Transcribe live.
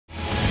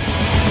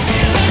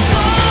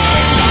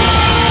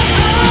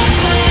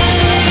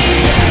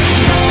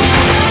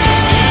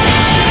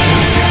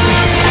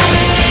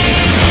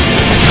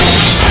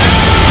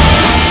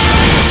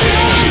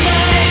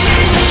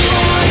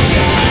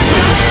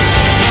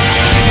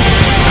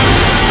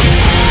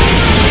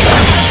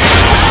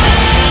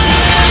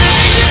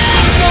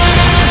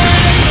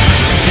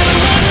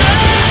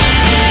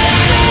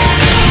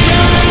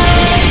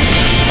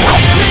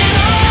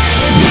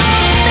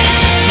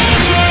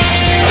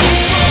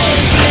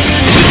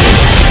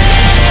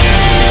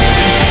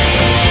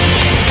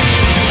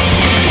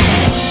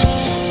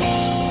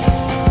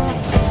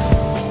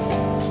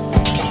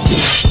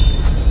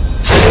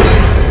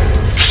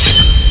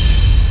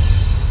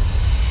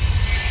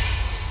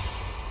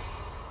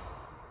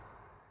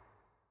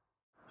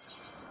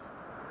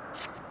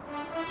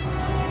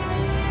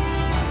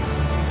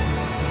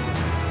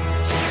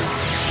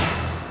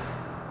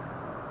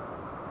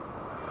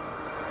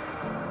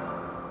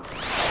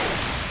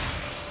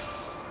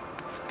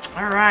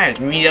Alright,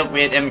 meet up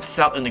with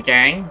MSQ and the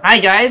gang. Hi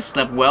guys,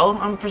 slept well,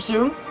 I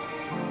presume?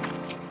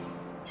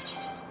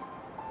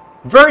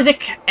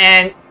 Verdict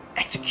and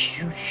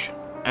execution.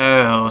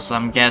 Oh, so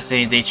I'm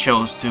guessing they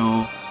chose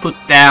to put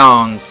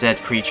down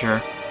said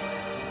creature.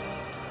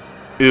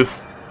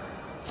 Oof.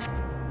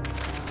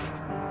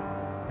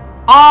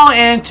 All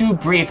and too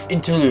brief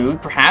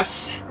interlude,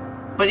 perhaps,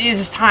 but it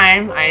is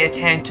time I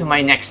attend to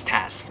my next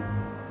task.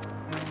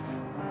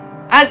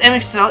 As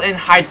MSQ and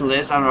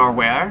Hydaelyn are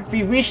aware,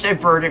 we reached a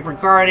verdict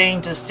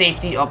regarding the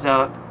safety of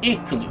the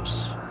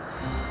Icarus.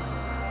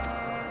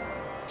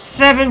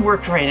 7 were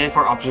created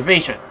for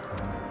observation,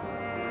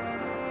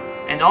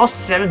 and all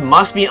 7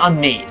 must be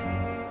unmade.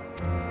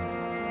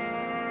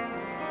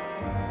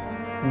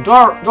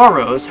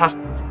 Doros has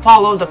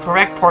followed the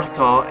correct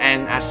protocol,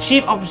 and as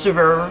chief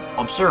observer,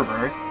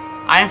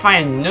 I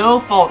find no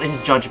fault in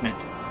his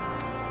judgment.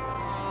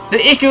 The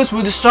Icarus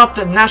will disrupt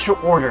the natural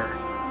order,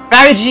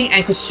 ravaging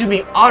and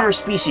consuming other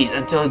species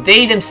until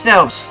they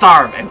themselves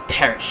starve and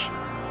perish.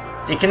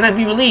 They cannot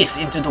be released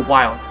into the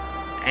wild,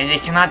 and they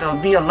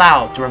cannot be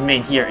allowed to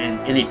remain here in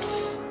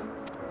Ellipse.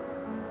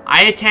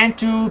 I intend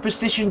to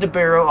petition the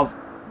Bureau of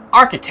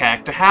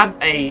Architect to have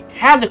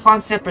the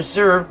concept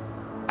preserved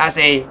as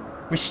a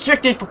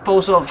restricted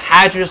proposal of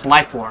hazardous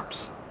life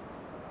forms.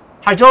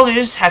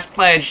 Hydaelyn has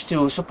pledged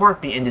to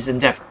support me in this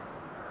endeavor.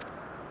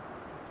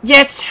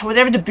 Yet,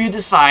 whatever the Bureau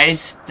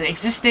decides, the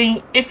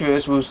existing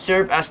Icarus will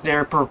serve as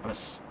their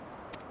purpose.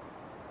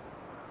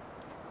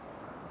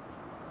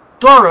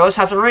 Doros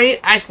has already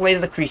isolated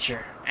the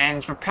creature and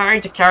is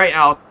preparing to carry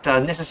out the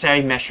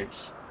necessary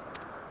measures.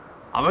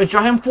 I will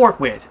draw him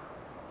forthwith.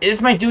 It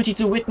is my duty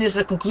to witness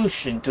the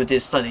conclusion to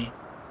this study.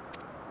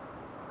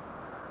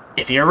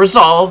 If you are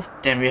resolved,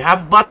 then we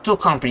have but to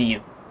accompany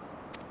you.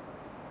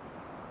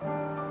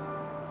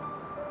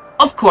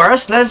 Of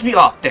course, let us be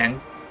off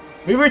then.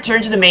 We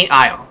return to the main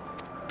aisle.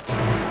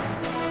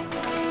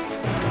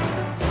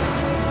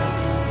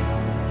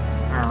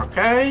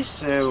 Okay,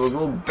 so we'll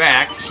go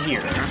back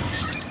here.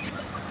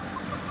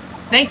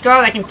 Thank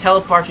God I can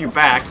teleport you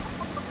back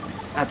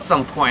at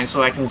some point,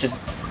 so I can just...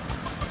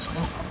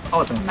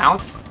 Oh, it's a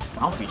mount?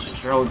 Mount feature,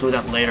 sure, I'll do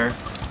that later.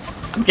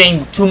 I'm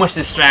getting too much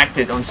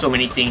distracted on so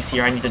many things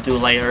here I need to do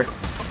later.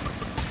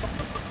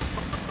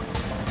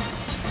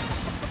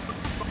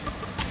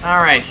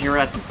 Alright, here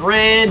at the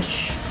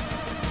bridge.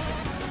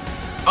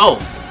 Oh,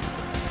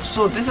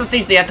 so this is the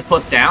things they have to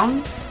put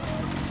down?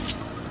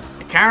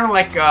 Kind of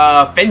like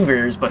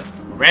Fenrir's, but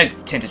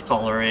red tinted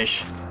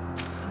color-ish.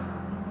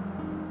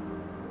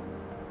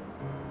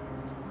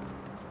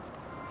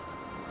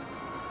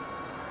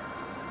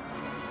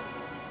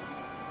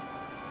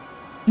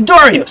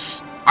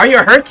 Darius! Are you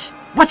hurt?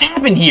 What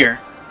happened here?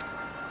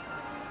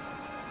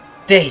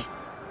 They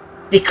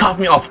caught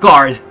me off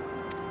guard.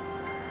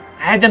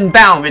 I had them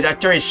bound with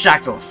Arcturus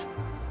shackles,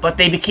 but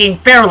they became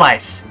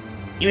paralyzed,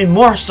 even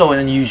more so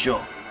than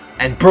usual,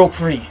 and broke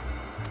free.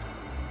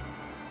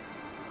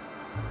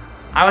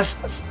 I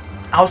was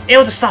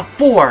able to stop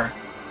 4,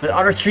 but the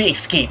other 3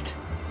 escaped.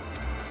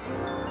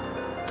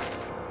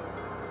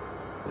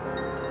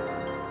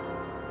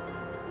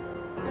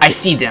 I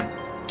see them.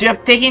 They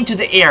have taken to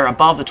the air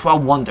above the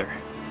 12th Wonder.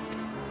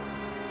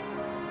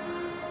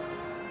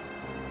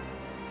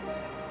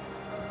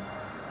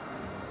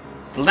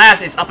 The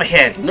last is up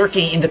ahead,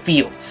 lurking in the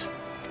fields.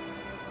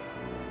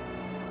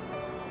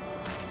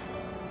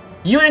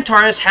 You and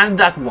Taurus handle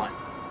that one.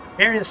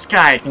 There in the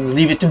sky can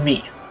leave it to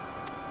me.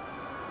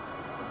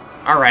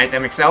 Alright,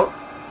 MSQ.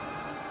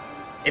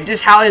 If this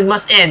is how it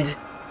must end,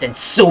 then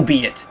so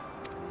be it.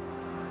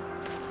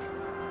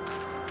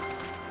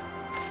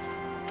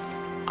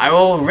 I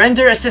will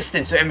render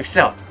assistance to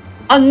MSQ,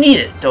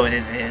 unneeded though it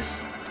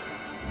is.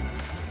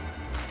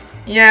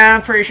 Yeah,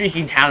 I'm pretty sure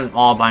he can handle it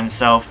all by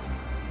himself.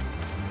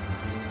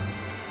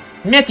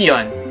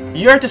 Meteon,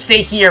 you are to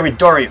stay here with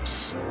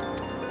Darius.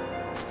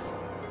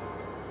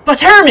 But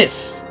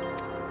Hermes!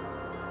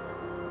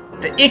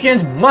 The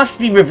Icons must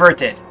be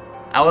reverted.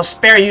 I will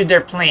spare you their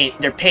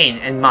pain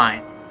and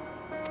mine.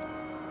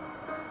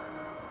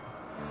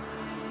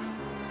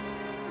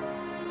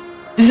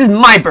 This is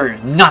my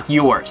burden, not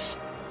yours.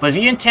 But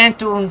if you intend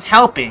to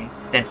helping,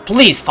 then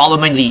please follow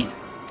my lead.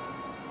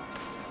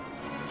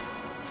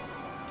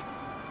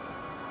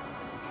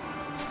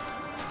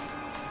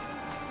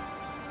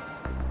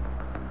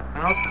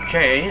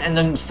 Okay, and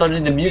then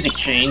suddenly the music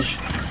changed.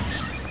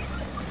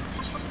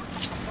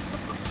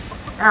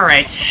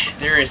 Alright,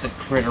 there is the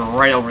critter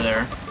right over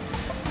there.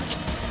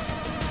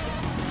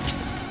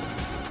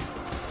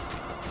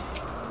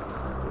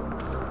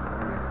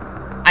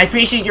 I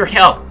appreciate your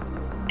help,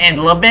 and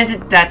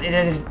lament that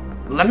if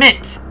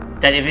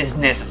it is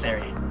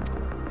necessary.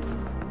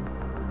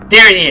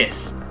 There it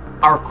is,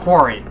 our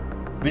quarry,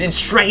 within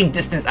striking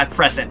distance at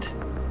present,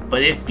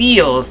 but it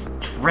feels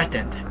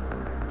threatened.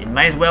 It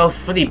might as well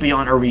flee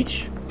beyond our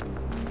reach.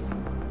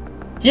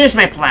 Here's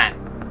my plan.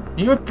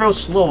 You approach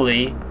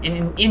slowly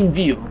in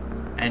view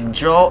and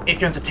draw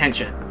Ikron's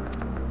attention.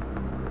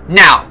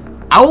 Now,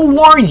 I will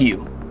warn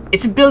you,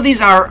 its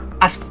abilities are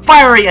as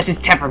fiery as its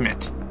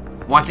temperament.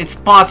 Once it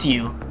spots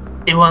you,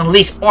 it will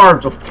unleash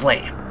orbs of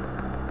flame.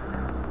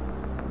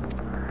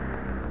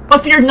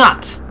 But fear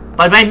not.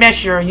 By my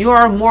measure, you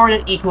are more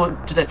than equal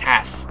to the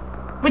task,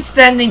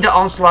 withstanding the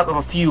onslaught of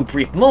a few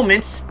brief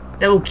moments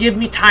that will give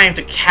me time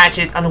to catch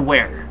it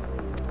unaware.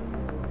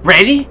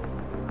 Ready?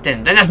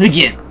 Then let us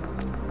begin.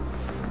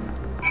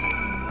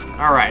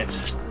 Alright.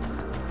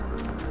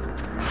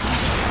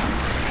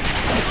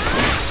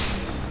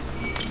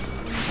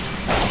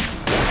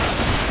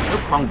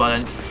 Nope, wrong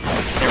button.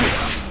 There we go.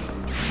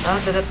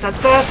 Get the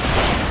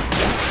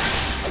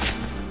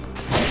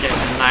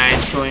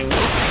knife going.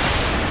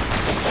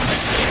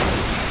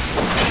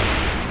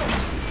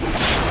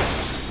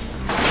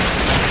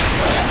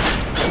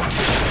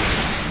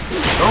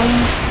 Boom.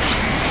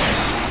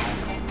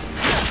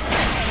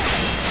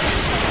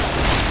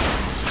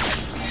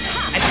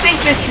 I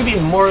think this should be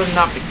more than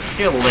enough to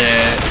kill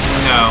it.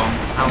 No,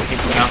 I don't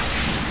think so. No.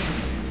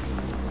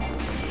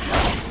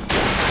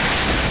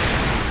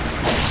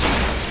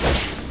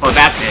 Well,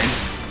 that did,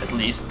 at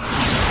least.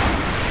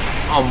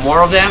 Oh,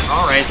 more of them?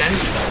 Alright then.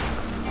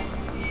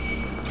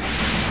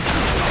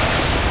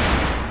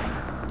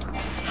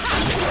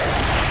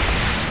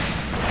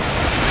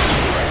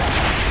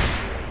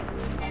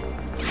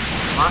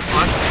 Come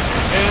on.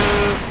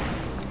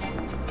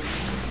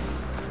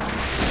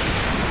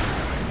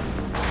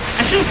 I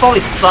should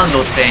probably stun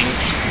those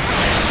things.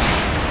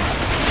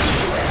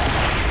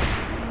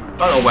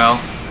 But oh well.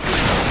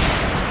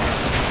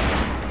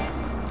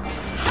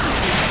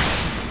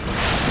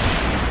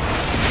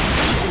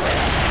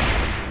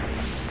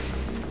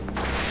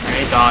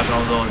 Dodge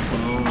all those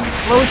boom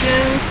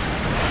explosions.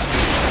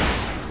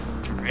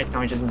 Alright, now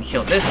we just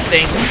kill this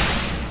thing.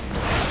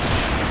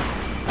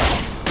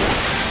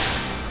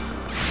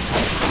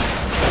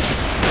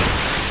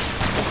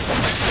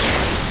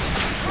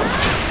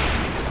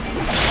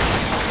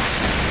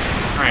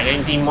 Alright,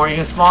 anything more you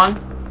can spawn?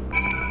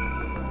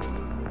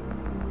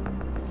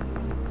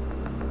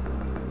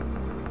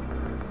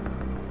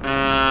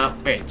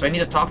 Wait, do I need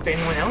to talk to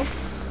anyone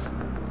else?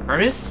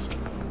 Hermes?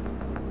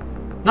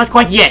 Not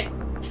quite yet!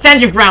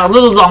 Stand your ground a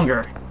little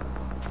longer.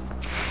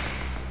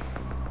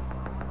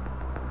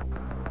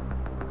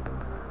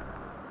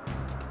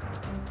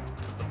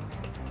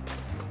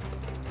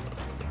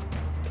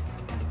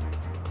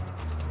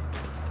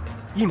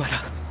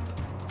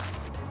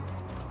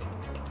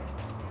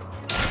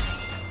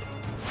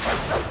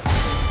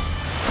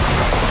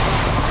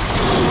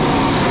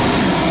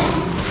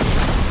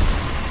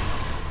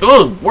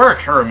 Good work,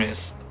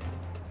 Hermes.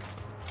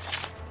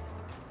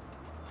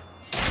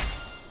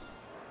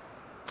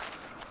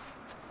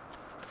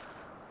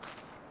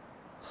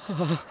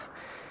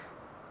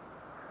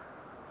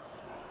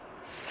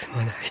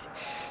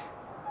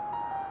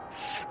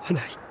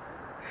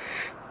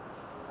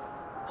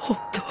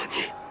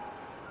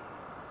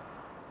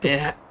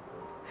 Yeah.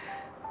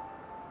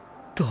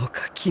 どう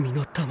か君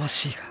の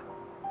魂が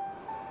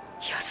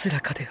安ら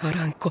かであ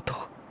らんことを。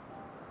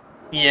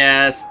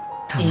 Yes.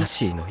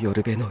 魂の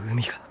夜辺の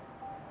海が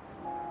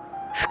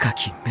深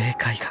き冥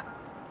界が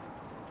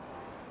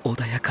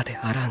穏やかで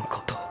あらん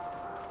ことを。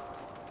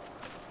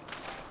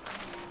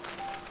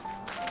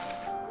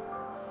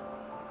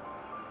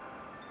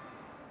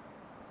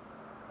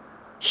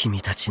君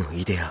たちの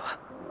イデアは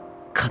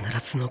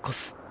必ず残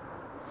す。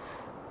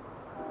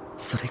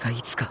それが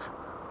いつか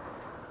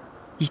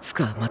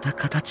また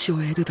形を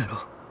得るだろう。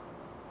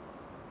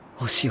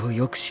星を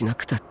良くしな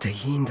くたって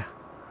いいんだ。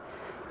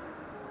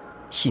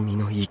君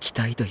の生き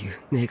たいという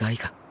願い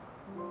が、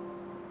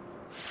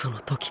その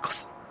時こ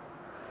そ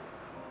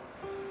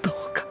どう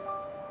か。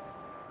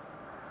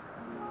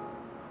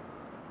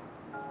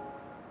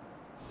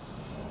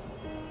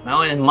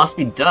Well, it must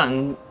be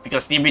done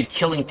because they've been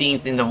killing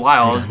things in the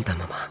wild. 選んだ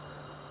まま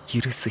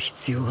許す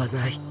必要は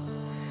ない。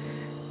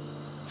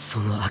そ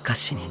の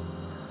証に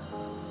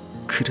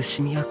苦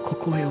しみはこ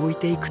こへ置い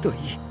ていくといい。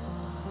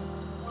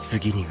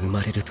次に生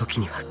まれる時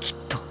にはきっ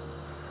と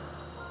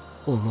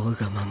思う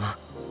がまま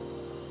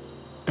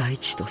大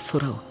地と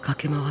空を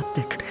駆け回っ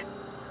てくれ。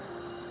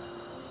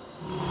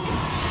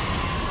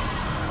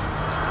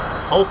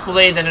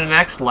Hopefully, then in the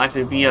next life,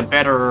 it'll be a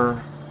better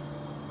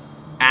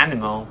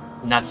animal,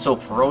 not so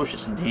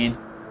ferocious indeed.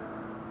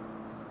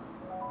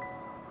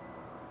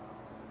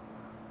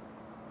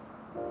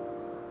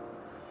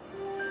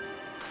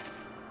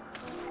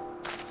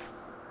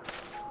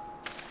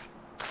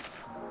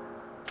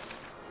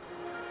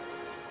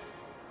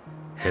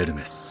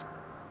 Hermes,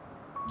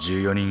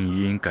 14人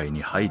委員会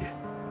に入れ。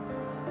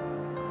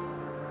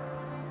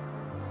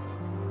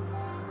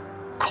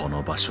こ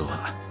の場所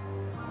は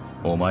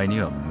お前に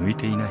は向い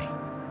ていない。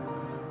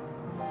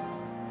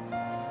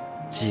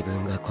自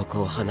分がこ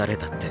こを離れ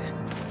たって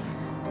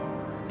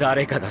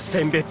誰かが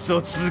選別を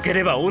続け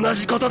れば同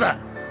じことだ。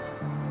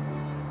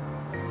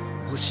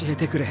教え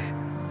てくれ。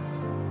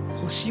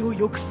星を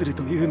良くする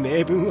という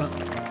名分は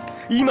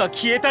今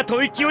消えた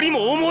吐息より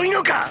も重い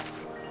のか。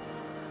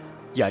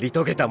やり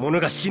遂げた者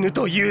が死ぬ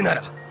というな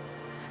ら、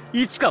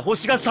いつか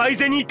星が最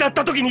善に至っ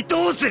た時に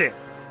どうする。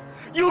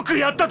よく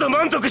やったと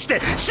満足して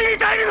死に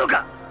絶えるの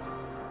か。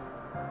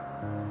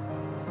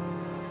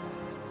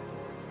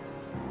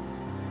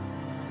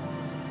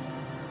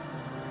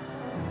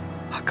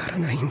わから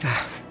ないんだ。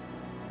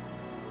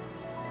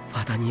フ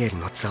ァダニエル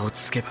の座を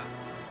つけば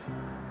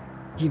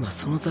今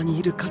その座に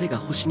いる彼が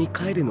星に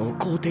帰るのを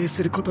肯定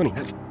することに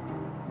なる。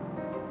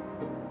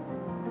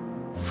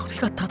それ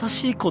が正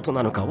しいこと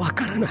なのかわ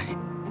からない。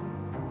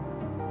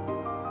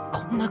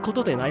こんなこ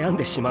とで悩ん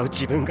でしまう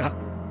自分が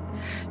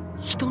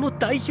人の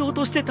代表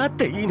として立っ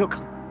ていいの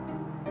か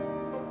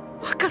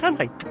わから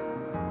ないんだ。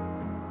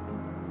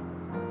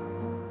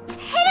ヘ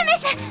ルメ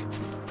ス、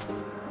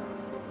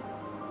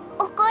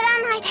怒ら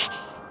ないで。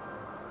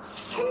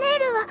責める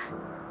は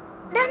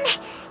ダメ。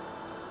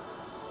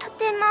と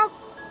ても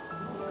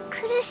苦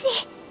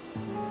しい。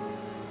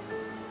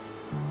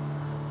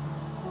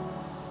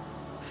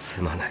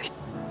すまない。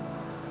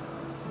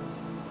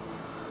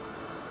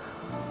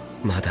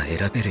まだ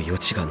選べる余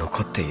地が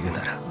残っている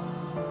なら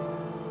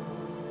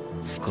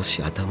少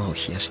し頭を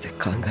冷やして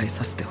考え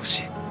させてほし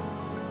い。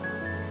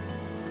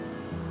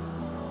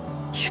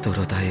ヒト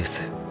ロダイウ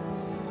ス、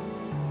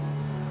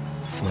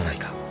すまない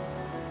が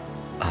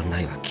案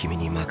内は君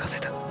に任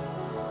せた。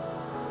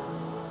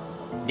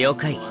了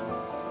解。好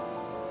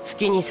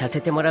きにさ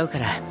せてもらうか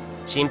ら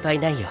心配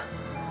ないよ。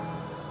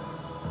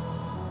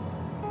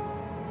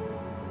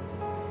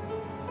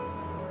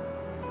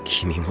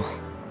君も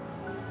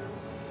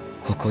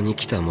ここに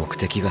来た目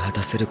的が果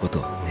たせること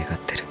を願っ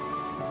てる。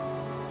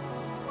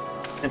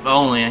 If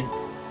only.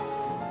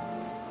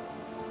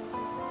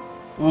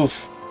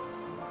 Oof.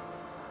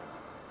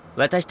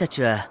 私た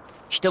ちは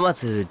ひとま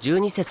ず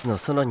12節の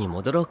園に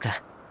戻ろう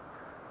か。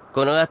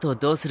この後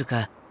どうする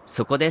か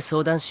そこで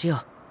相談しよ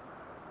う。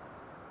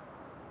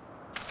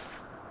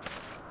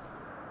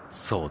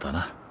そうだ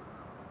な。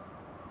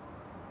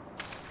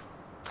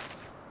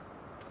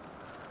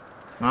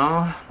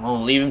Well,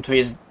 we'll leave him to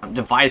his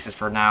devices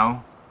for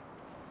now.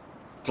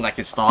 Collect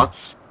his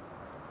thoughts.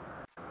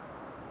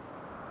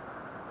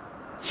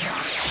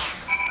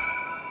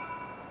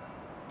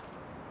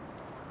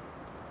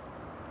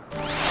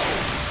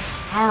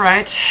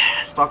 Alright,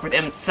 let's talk with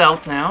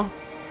himself now.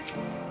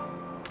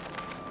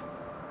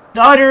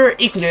 The other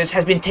Eclipse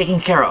has been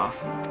taken care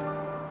of.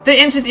 The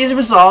incident is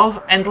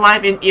resolved and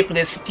life in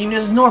Eclipse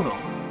continues as normal.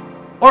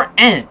 Or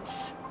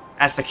ends,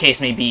 as the case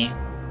may be.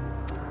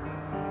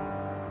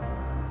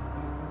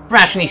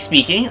 Rationally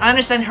speaking, I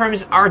understand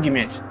Hermes'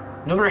 argument.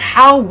 No matter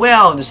how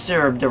well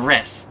deserved the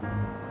rest,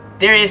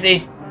 there is a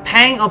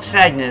pang of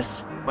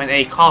sadness when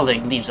a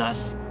colleague leaves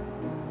us.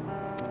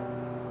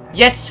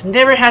 Yet,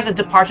 never has a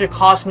departure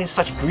caused me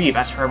such grief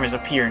as Hermes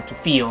appeared to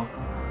feel.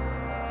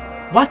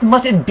 What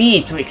must it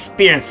be to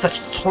experience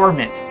such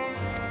torment?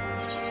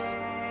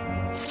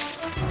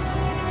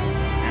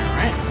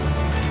 Alright.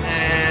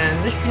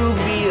 And this will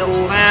be the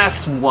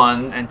last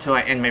one until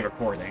I end my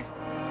recording.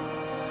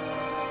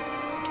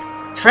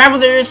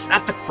 Travelers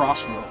at the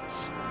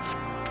Crossroads.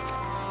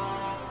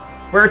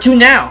 Where to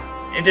now?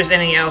 If there's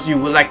anything else you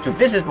would like to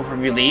visit before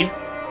we leave,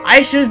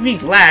 I should be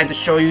glad to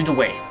show you the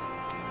way.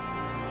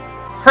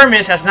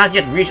 Hermes has not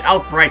yet reached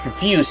outright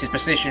refuse his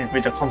position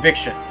with a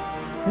conviction,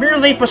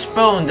 merely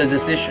postponed the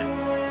decision.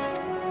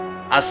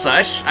 As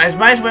such, I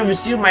might as well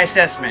resume my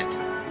assessment.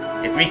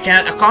 If we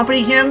cannot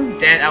accompany him,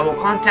 then I will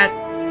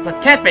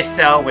content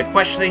myself with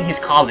questioning his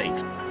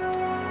colleagues.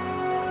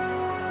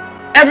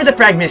 Ever the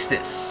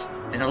pragmatist,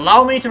 then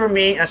allow me to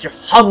remain as your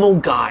humble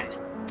guide.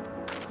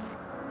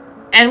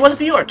 And what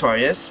of you,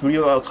 Artorias? Will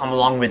you come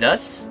along with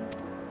us?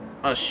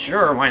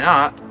 Sure, why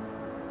not?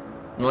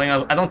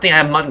 I don't think I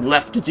have much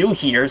left to do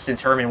here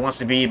since Herman wants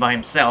to be by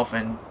himself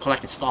and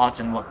collect his thoughts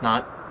and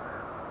whatnot.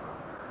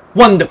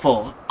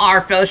 Wonderful!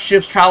 Our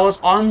fellowship's travels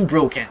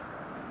unbroken.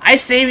 I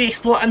say we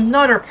explore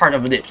another part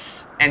of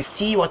Lips and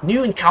see what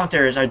new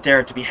encounters are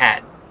there to be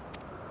had.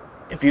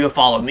 If you will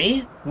follow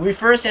me, we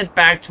first head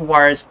back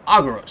towards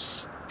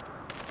Agoros.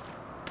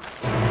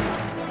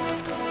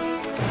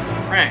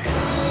 Right,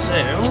 so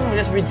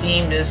let's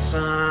redeem this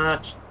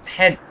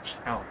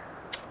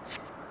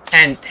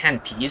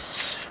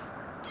handpiece.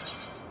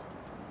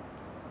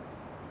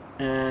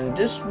 And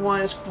this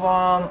one is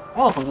from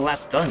the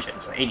last dungeon,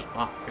 so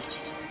 85.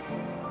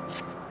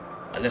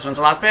 But this one's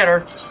a lot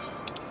better.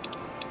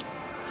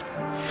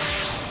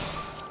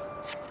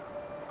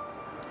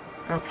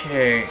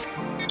 Okay,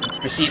 let's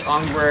proceed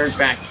onward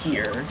back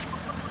here.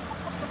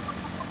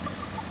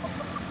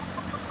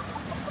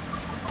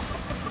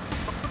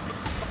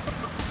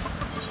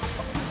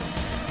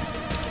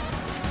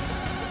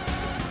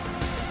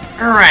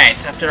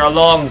 Alright, after a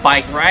long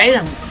bike ride,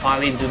 I'm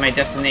finally to my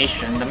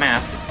destination, the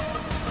map.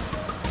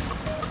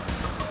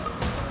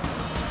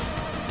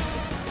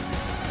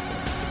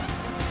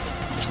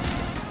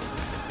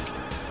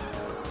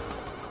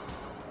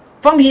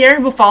 From here,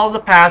 we'll follow the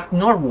path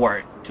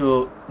northward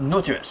to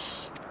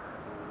Nautilus.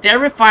 There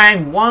we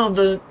find one of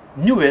the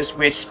newest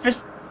which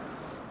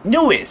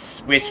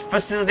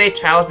facilitate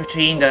travels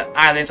between the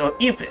islands of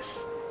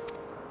Euplis.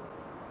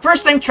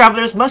 First-time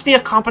travelers must be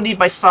accompanied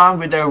by someone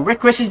with the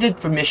requisited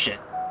permission,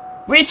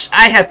 which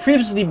I have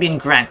previously been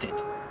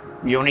granted.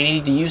 We only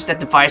need to use that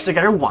device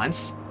together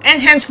once,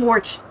 and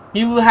henceforth,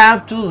 you will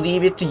have to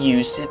leave it to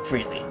use it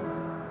freely.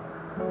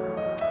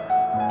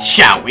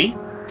 Shall we?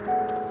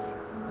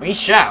 We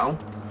shall.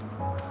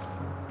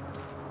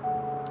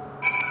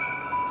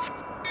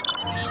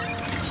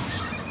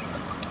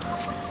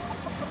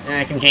 And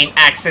I can gain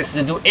access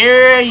to the new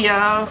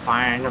area,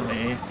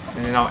 finally.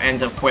 And then I'll end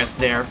the quest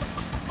there.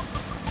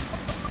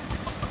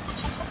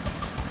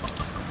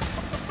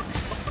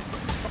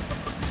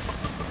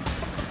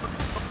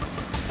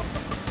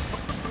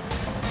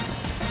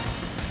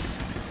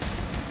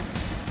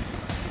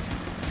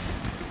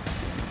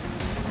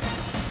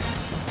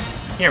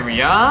 Here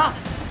we are.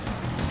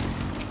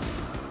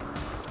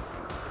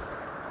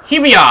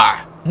 Here we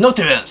are.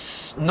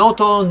 Notonus.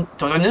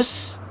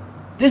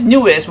 This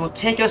newest will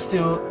take us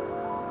to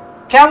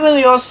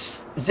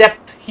Camelios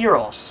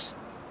Zephyros,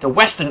 the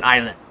western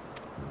island.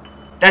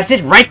 That's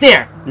it right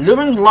there,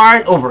 looming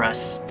large over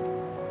us.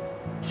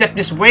 Step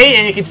this way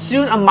and you can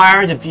soon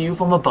admire the view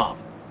from above.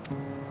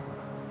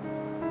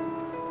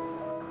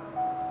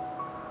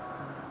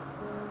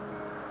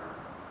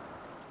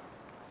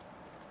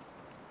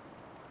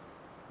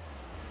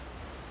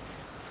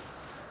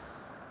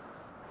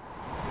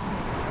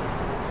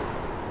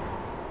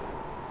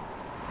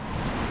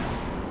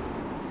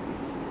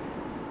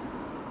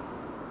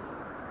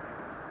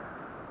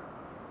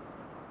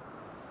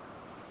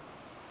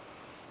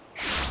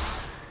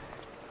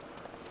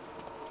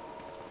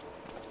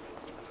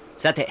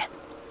さて、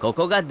こ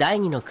こが第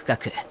2の区画、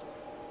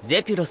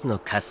ゼピュロスの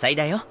喝采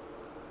だよ。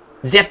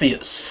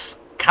Zepius,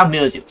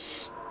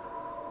 Camelius。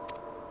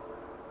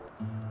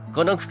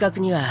この区画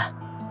には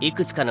い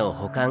くつかの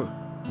保管、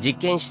実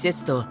験施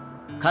設と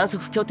観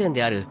測拠点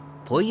である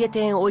ポイエ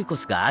テンオイコ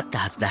スがあった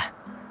はずだ。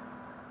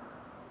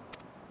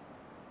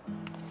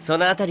そ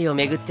の辺りを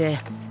巡って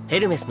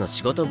ヘルメスの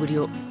仕事ぶり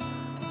を。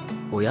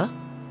おや？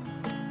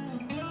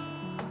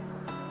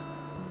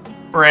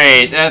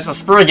 Right, that's a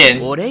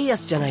Spriggan. オレイア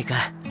スじゃないか。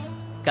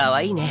か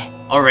わいいね。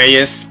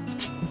Aureus.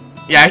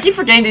 Yeah, I keep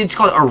forgetting that it's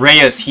called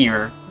Aureus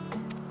here.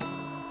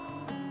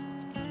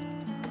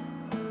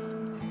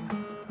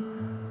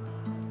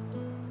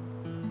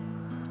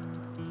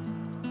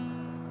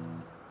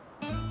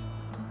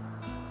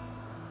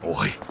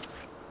 Oi,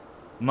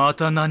 ま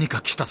た何か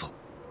来たぞ。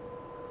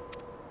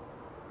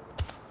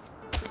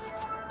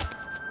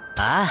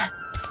あ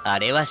あ、あ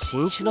れは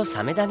新種の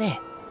サメだ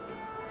ね。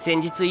先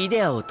日イ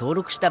デアを登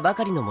録したば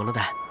かりのもの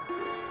だ。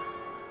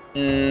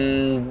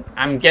I'm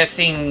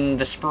guessing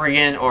the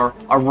Spriggan or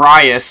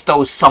Aureus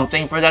stole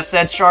something for that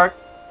said shark.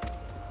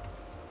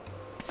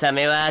 サ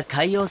メは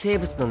海洋生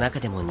物の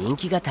中でも人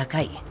気が高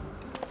い。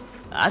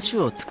亜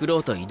種を作ろ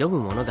うと挑む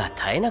ものが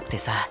絶えなくて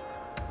さ。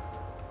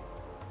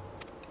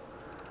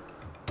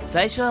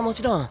最初はも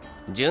ちろん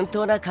順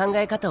当な考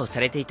え方をさ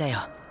れていた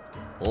よ。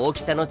大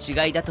きさの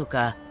違いだと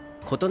か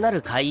異な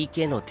る海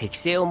域への適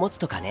性を持つ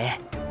とか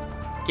ね。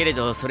けれ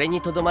どそれに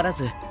とどまら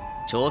ず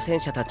挑戦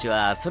者たち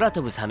は空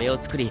飛ぶサメを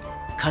作り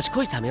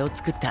賢いサメを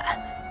作った。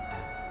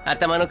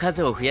頭の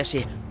数を増や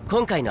し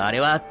今回のあれ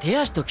は手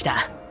足ときた。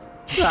わ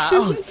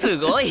お、す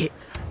ごい。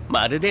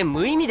まるで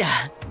無意味だ。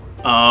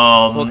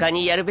他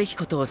にやるべき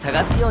ことを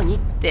探すようにっ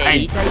て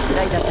言いたいく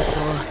らいだったけど、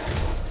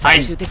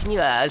最終的に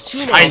は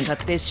執念を買っ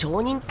て承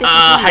認って。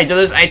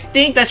Hydaelyn, I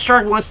think that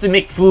shark wants to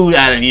make food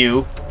out of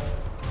you.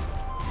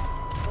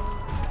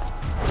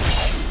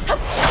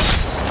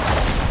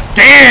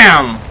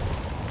 Damn!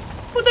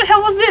 What the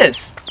hell was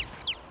this?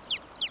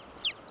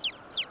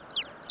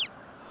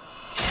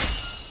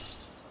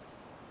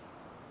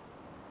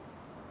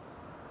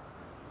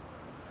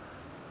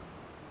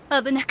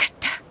 危なかっ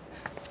た。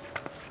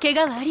怪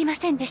我はありま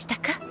せんでした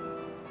か？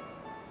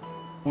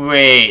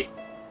 Wait.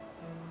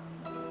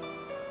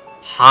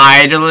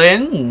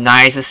 Hydaelyn,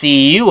 nice to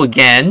see you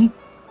again.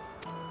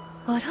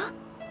 あら、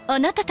あ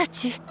なたた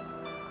ち。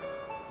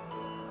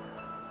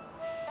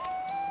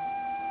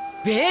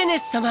ベーネ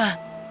ス様、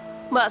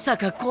まさ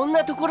かこん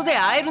なところで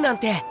会えるなん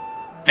て。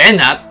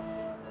Venat?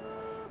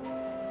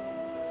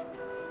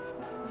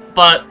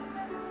 But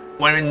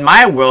when in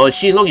my world,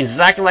 she looked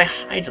exactly like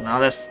Hydaelyn. Now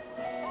that's...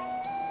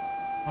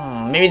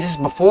 maybe this is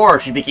before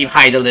she became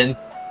Hydaelyn.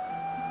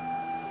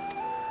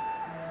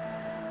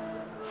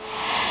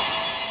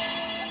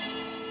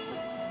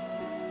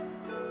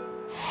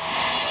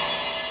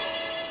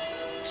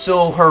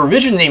 So her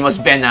original name was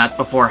Venat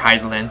before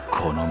Hydaelyn.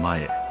 この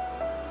前、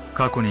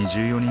過去に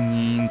14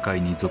人委員会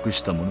に属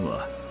した者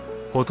は、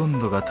ほとん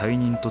どが退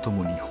任とと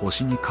もに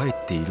星に帰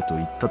っていると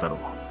言っただろう。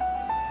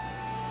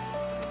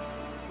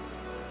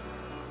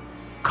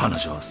彼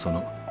女はそ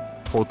の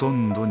ほと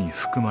んどに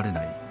含まれ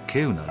ない稀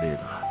有な例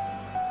だ。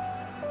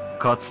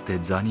かつて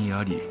座に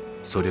あり、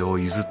それを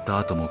譲った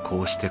後も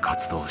こうして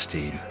活動して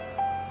いる。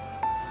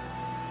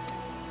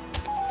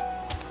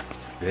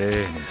ベ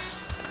ーネ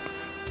ス、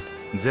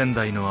前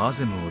代のア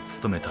ゼムを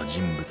務めた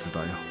人物だ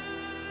よ。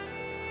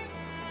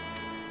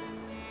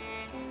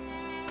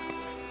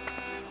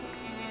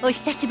お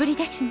久しぶり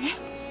ですね。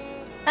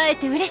会え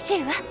て嬉し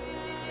いわ。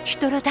ヒュ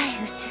トロダ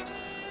イウス。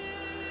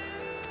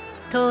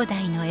東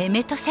大のエ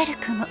メトセル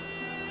クも。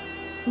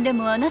で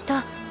もあな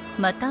た、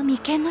また眉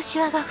間のシ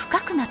ワが深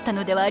くなった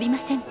のではありま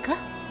せんか？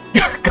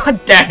 God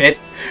damn it!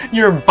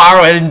 Your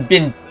borrow hadn't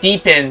been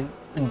deepened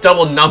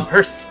double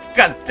numbers.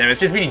 God damn it,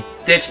 she's really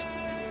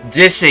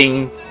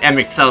dishing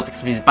MXL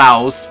because of his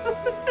bows.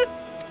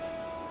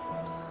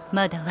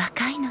 まだ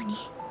若いのに、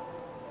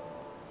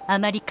あ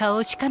まり顔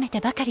をしかめて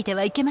ばかりで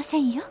はいけませ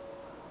んよ。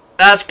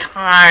That's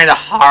kinda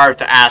hard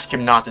to ask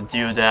him not to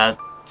do that,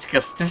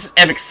 because this is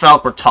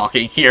MXL we're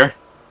talking here.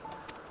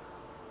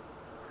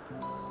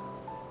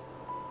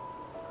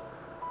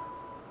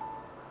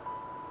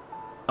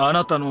 あ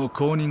なたの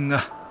後任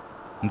が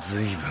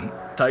随分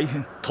大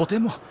変とて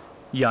も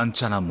やん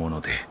ちゃなもの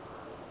で。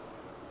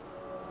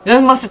It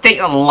must have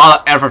taken a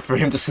lot of effort for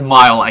him to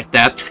smile like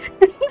that.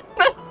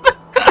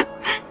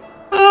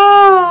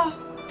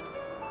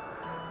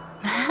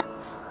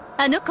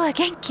 あの子は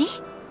元気？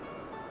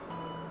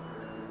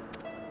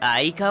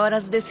相変わら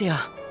ずですよ。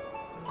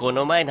こ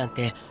の前なん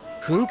て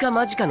噴火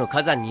間近の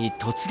火山に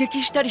突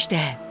撃したりし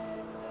て。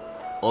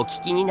お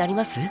聞きになり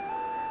ます？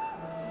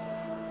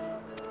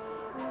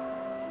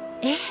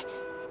ええ、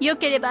よ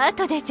ければ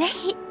後でぜ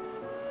ひ。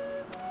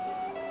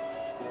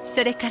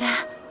それから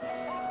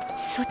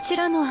そち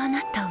らのあ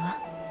なたは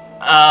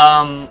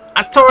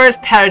a Taurus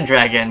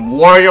Pendragon,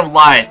 Warrior of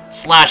Light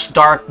 /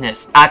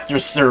 Darkness at your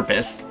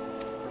service.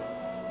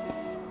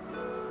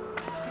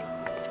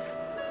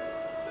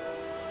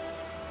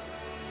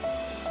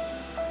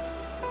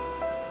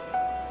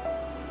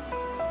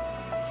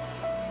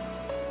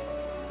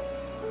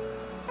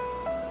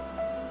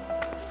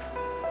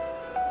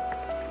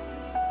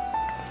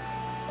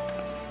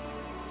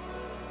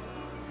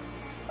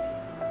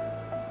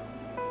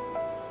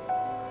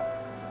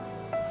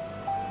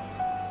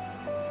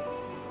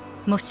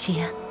 もし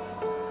や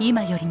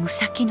今よりも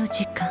先の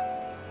時間、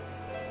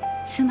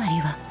つまり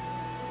は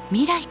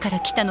未来か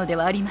ら来たので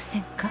はありませ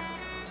んか？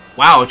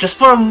 Wow,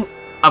 just from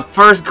a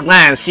first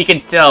glance, she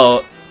can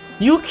tell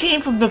you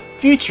came from the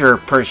future,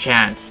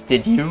 perchance,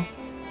 did you?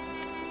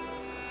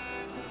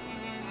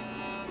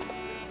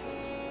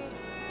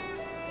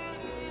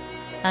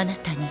 あな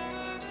たに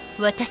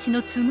私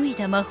の紡い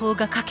だ魔法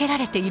がかけら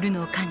れている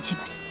のを感じ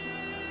ます。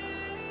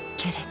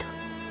けれど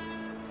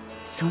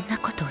そんな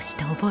ことをし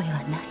た覚え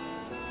はない。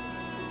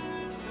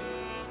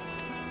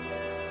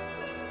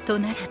と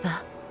なれ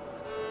ば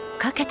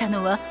かけた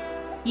のは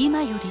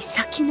今より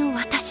先の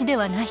私で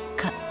はない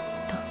か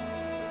と。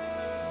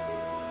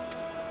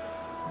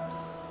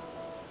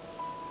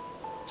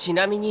ち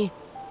なみに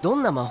ど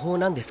んな魔法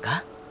なんです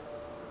か？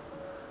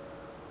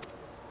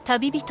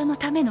旅人の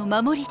ための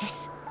守りで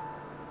す。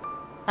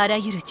あら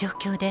ゆる状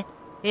況で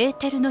エー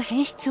テルの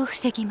変質を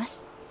防ぎま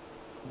す。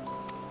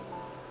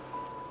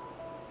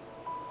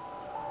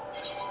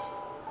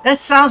That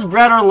sounds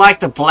rather like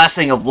the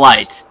blessing of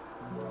light.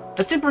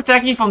 Does it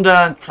protect you from the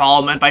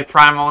enthrallment by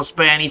primals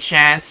by any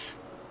chance?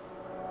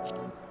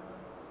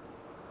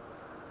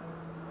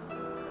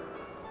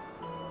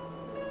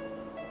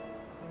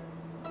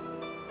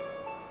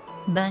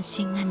 万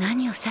神が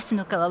何を指す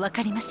のかは分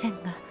かりません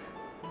が、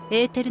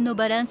エーテルの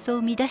バランス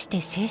を乱し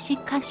て精神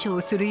干渉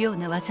をするよう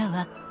な技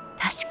は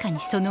確かに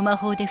その魔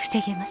法で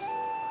防げます。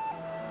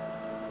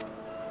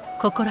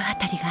心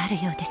当たりがある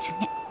ようです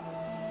ね。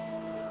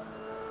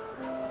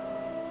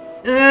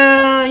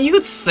You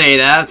could say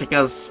that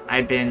because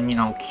I've been,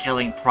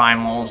 killing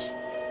primals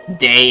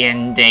day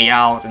in, day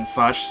out and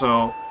such,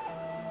 so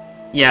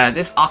yeah,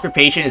 this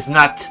occupation is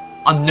not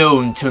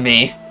unknown to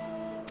me.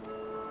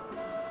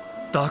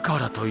 だか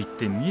らといっ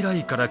て未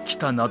来から来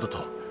たなどと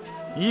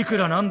いく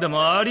らなんで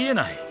もありえ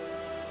ない。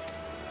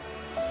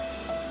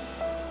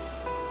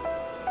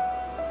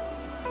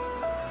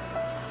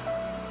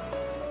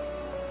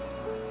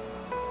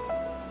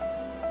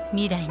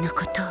未来の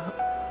ことを、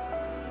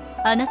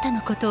あなた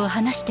のことを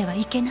話しては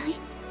いけない？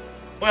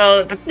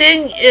 Well, the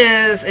thing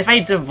is, if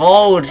I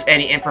divulge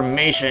any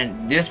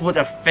information, this would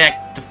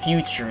affect the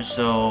future,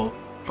 so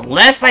the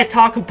less I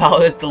talk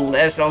about it, the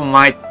less I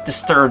might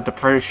disturb the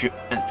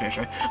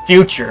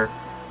future.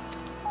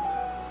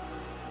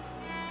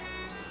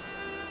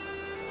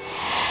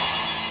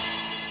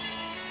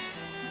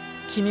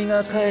 君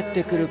が帰っ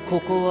てくるこ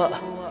こ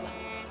は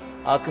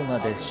あくま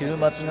で終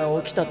末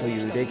が起きたと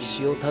いう歴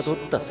史をたどっ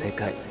た世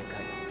界。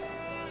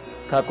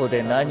過去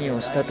で何を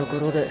したとこ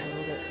ろで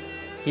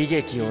悲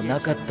劇をな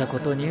かったこ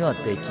とには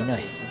できな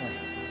い。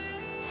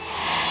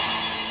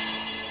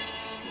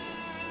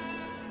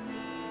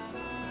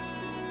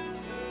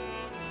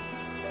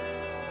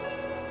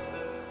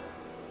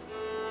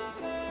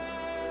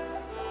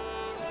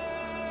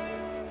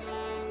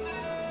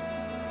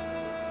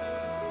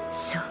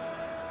そう。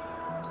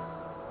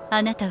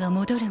あなたが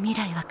戻る未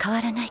来は変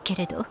わらないけ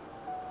れど、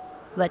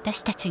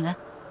私たちが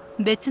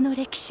別の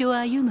歴史を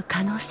歩む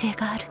可能性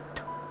があると。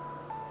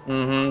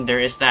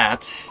There is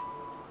that.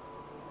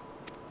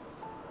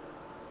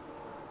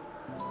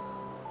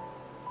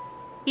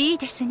 いい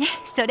ですね、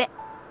それ。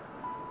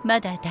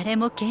まだ誰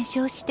も検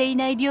証してい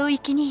ない領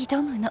域に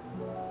挑むの。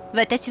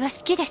私は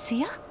好きです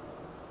よ。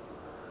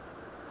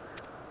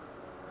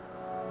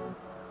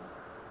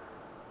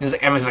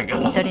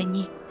それ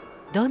に、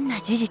どんな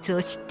事実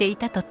を知ってい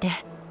たとて、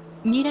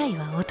未来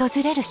は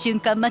訪れる瞬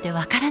間まで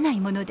わからな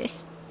いもので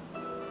す。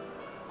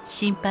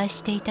心配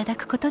していただ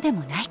くことで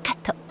もないか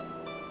と。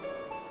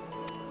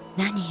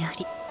何よ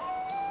り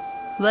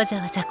わざ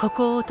わざこ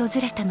こを訪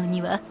れたの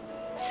には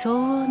相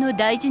応の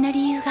大事な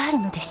理由がある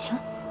のでしょ。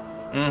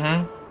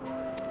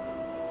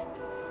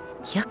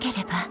よけ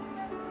れば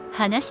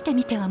話して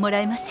みてはもら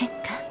えませんか。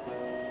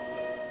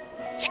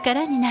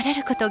力になれ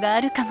ることが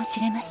あるかもし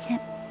れません。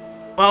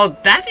Well,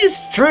 that is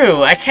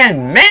true. I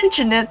can't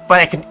mention it, but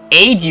I can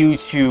aid you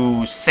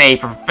to, say,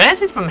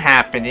 prevent it from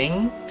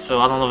happening. So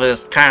I don't know if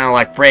it's kind of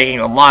like breaking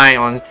a line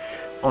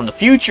on the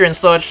future and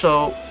such,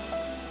 so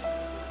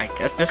I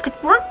guess this could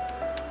work.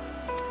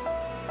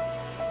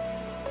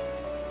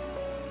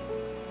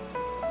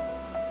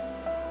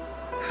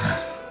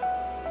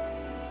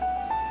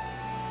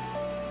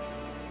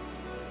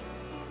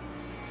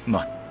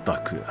まった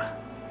く、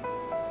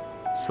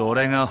そ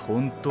れが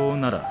本当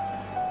なら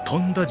と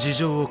んだ事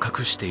情を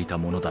隠していた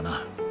ものだ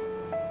な。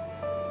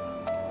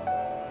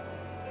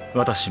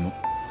私も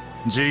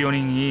14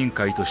人委員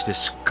会として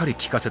しっかり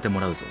聞かせても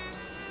らうぞ。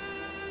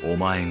お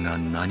前が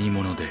何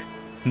者で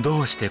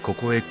どうしてこ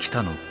こへ来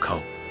たのか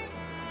を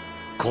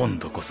今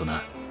度こそ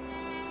な。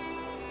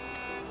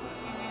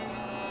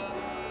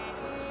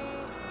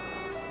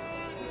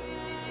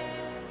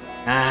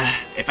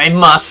If I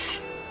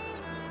must.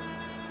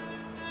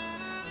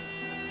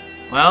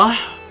 Well,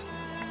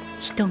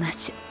 ひとま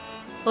ず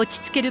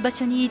落ち着ける場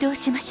所に移動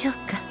しましょう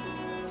か。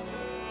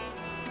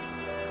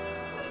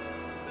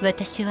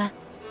私は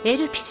エ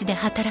ルピスで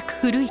働く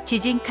古い知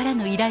人から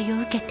の依頼を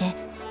受けて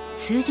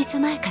数日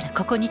前から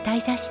ここに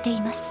滞在して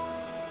います。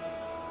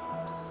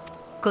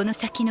この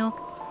先の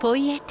ポ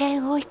イエテ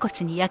ンオイコ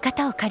スに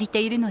館を借り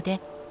ているの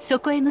でそ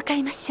こへ向か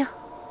いましょう。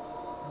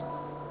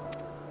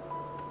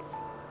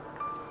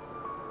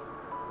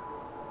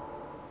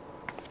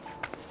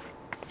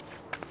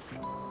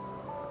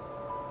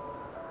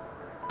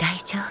大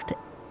丈夫。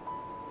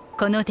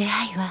この出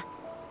会いは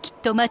き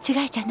っと間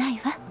違いじゃない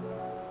わ。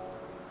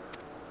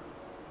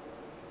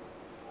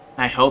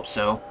I hope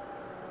so.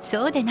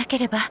 そうでなけ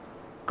れば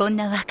こん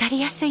な分か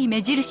りやすい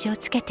目印を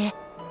つけて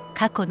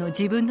過去の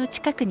自分の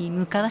近くに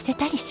向かわせ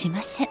たりし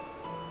ません。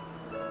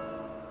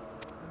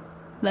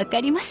わ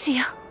かります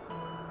よ。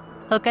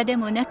他で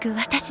もなく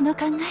私の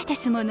考えで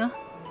すもの。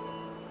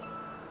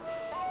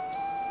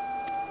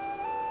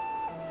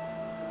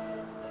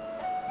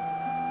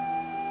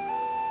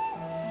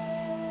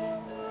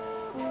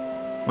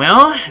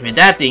Well, with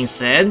that being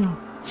said,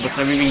 looks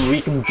like we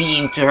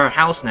reconvene to her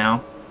house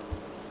now.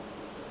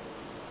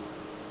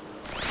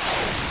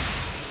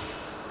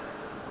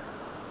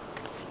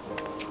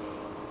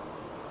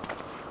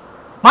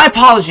 My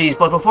apologies,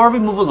 but before we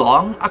move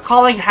along, a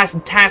colleague has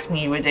tasked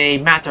me with a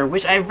matter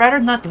which I'd rather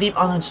not leave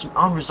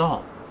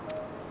unresolved.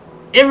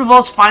 It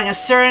involves finding a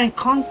certain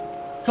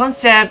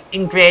concept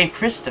engraved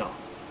crystal,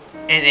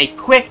 and a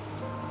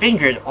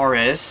quick-fingered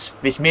auras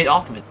which made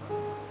off of it.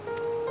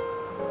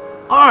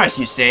 Auras,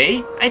 you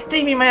say? I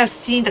think we might have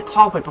seen the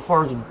culprit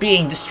before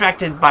being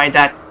distracted by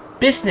that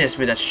business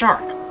with that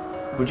shark.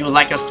 Would you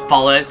like us to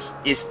follow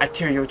its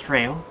arterial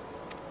trail?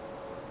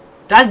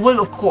 That would,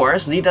 of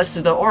course, lead us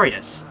to the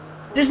auras.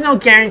 There's no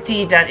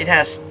guarantee that it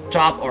has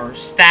dropped or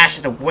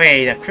stashed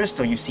away that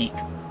crystal you seek.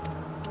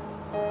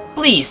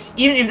 Please,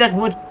 even if that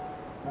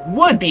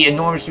would be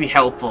enormously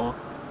helpful,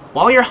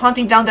 while you're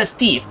hunting down that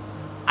thief,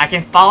 I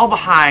can follow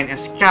behind and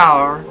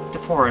scour the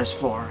forest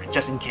floor,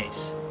 just in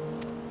case.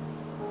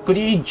 Could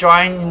you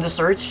join in the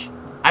search?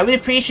 I would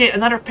appreciate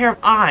another pair of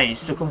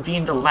eyes to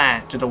convene the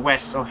land to the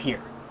west of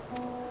here.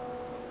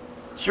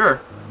 Sure.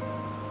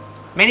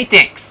 Many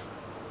thanks.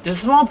 There's a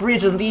small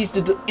bridge that leads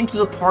into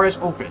the forest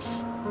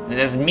ogress. Let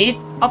us meet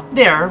up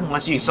there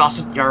once you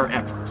exhausted your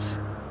efforts.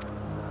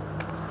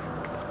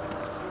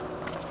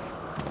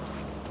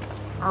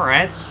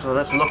 Alright, so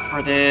let's look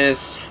for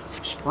this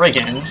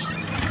Spriggan.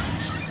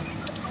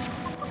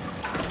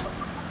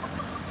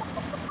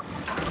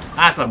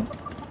 That's a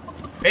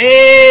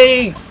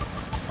big...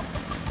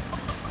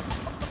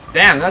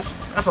 Damn, that's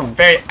a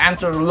very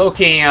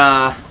antler-looking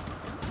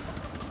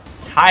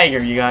tiger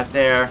you got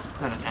there.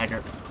 Not a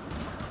tiger.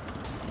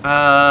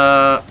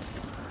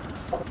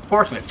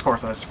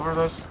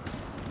 Cortless.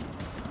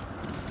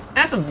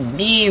 That's a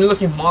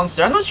mean-looking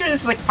monster. I'm not sure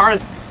it's like part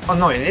of... Oh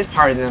no, it is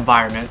part of the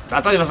environment.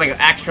 I thought it was like an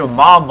actual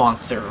mob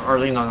monster,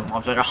 or you know,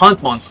 like a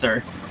hunt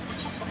monster.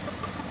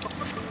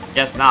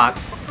 Guess not.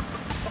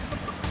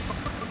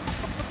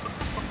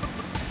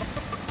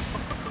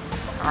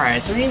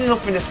 Alright, so we need to look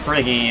for this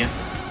Spriggy.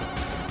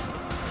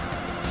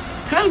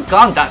 Couldn't have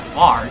gone that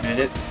far, did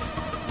it?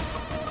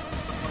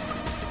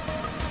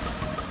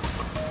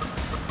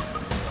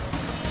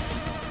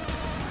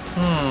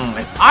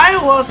 If I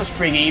was a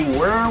Spriggy,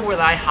 where would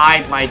I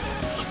hide my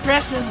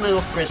precious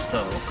little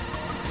crystal?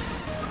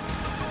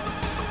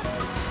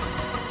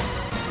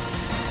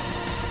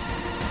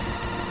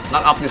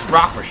 Not up this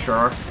rock for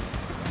sure.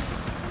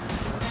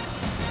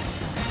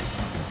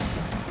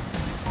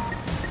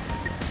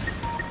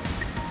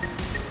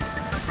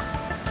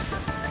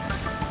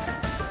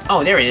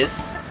 Oh, there he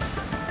is.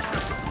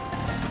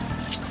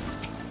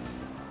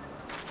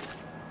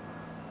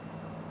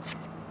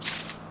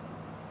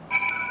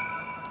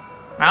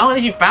 Well, at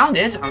least you found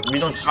it. We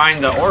don't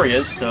find the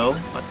Aureus, though,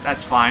 but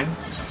that's fine.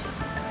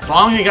 As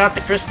long as you got the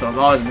crystal,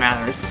 all that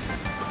matters.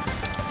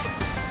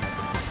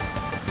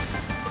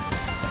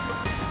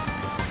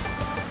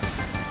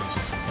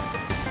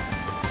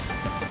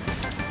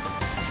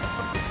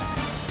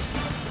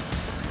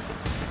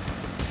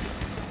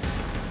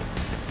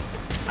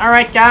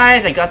 Alright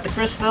guys, I got the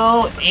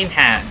crystal in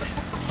hand.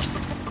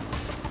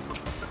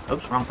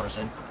 Oops, wrong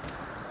person.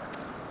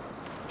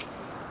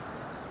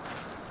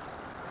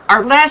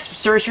 Our last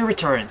searcher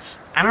returns.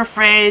 I'm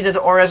afraid that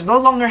the Aureus no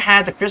longer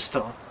had the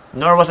crystal,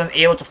 nor was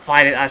unable to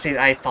find it as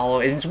I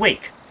followed in its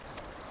wake.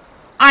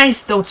 I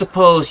don't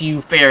suppose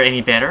you fare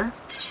any better?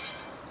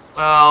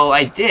 Well,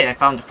 I did. I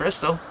found the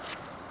crystal.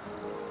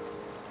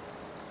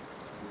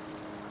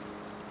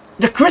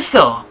 The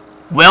crystal!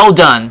 Well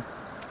done.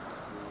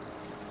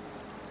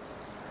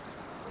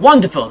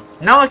 Wonderful!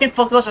 Now I can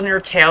focus on your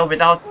tale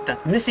without the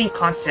missing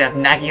concept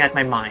nagging at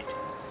my mind.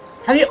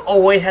 Have you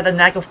always had a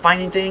knack of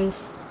finding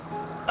things?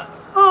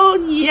 Oh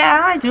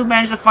yeah, I do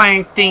manage to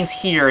find things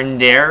here and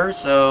there,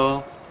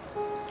 so...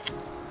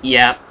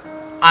 yeah,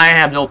 I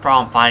have no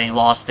problem finding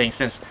lost things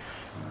since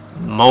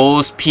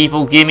most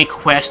people give me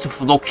quests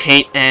to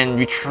locate and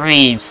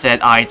retrieve said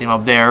item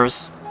of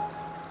theirs.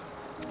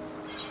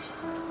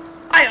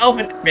 I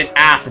often been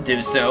asked to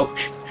do so.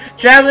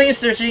 Traveling and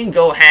searching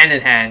go hand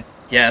in hand,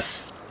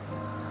 yes.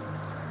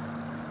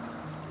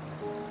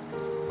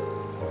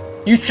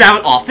 You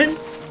travel often?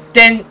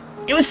 Then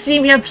it would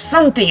seem we have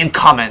something in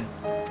common.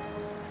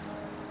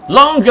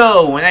 Long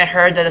ago, when I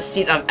heard that the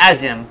seat of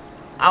Azim,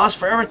 I was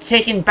forever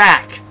taken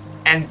back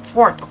and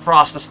forth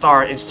across the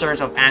star in search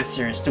of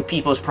answers to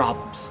people's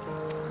problems.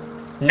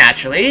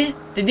 Naturally,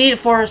 the need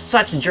for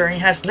such a journey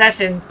has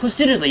lessened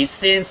considerably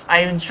since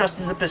I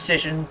entrusted the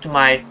position to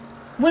my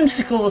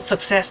whimsical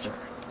successor.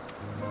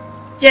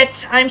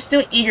 Yet, I am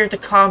still eager to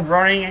come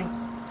running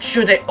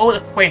should an old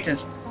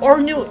acquaintance or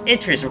new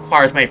interest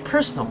requires my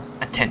personal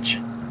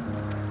attention.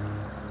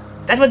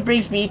 That what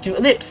brings me to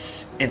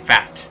Ellipse, in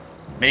fact.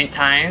 Many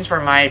times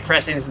for my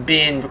presence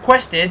being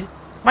requested,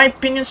 my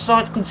opinion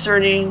sought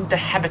concerning the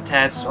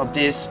habitats of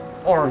this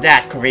or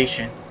that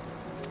creation.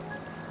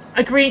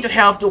 Agreeing to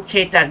help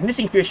locate that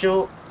missing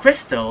crystal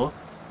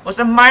was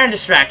a minor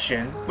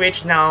distraction,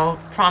 which now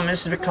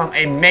promised to become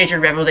a major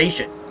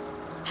revelation.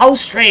 How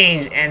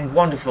strange and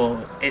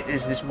wonderful it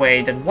is this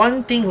way that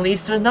one thing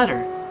leads to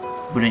another.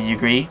 Wouldn't you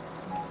agree?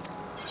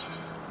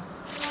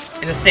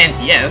 In a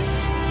sense,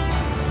 yes.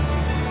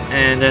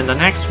 And then the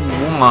next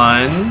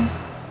one...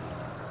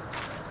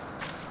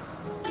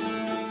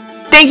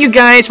 Thank you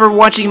guys for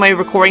watching my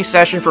recording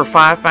session for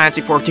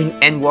Fantasy XIV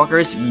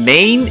Endwalker's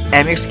main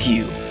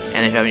MSQ.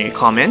 And if you have any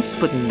comments,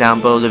 put them down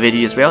below the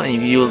video as well. And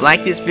if you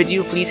like this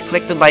video, please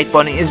click the like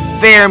button. It's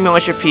very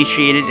much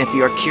appreciated. If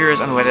you are curious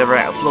on whatever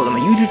I upload on my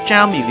YouTube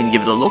channel, you can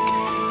give it a look.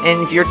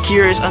 And if you're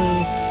curious on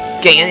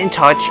getting in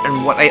touch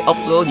on what I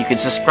upload, you can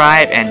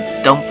subscribe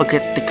and don't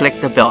forget to click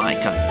the bell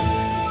icon.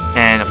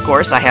 And of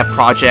course, I have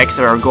projects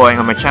that are going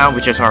on my channel,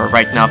 which are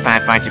right now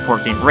Fantasy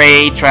XIV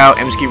Raid, Trial,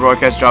 MSQ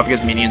Broadcast,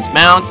 Jobcast, Minions,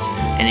 Mounts,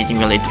 anything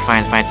related to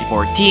Final Fantasy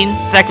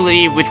XIV.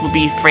 Secondly, which will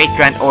be Fate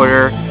Grand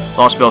Order,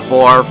 Lost Spell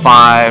 4,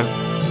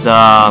 5,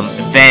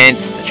 the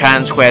events, the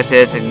challenge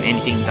quests, and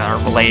anything that are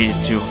related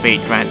to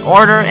Fate Grand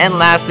Order. And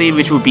lastly,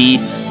 which will be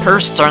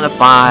Persona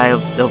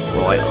 5, the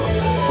Royal.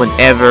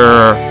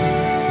 Whenever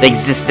the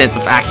existence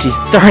of actually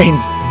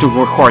starting to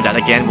record that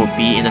again will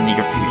be in the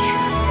near future.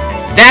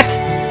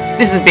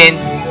 This has been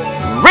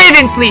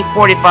Raven Sleep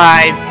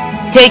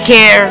 45. Take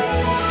care,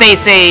 stay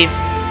safe,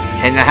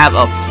 and have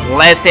a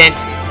pleasant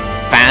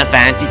Final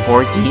Fantasy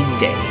XIV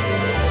day.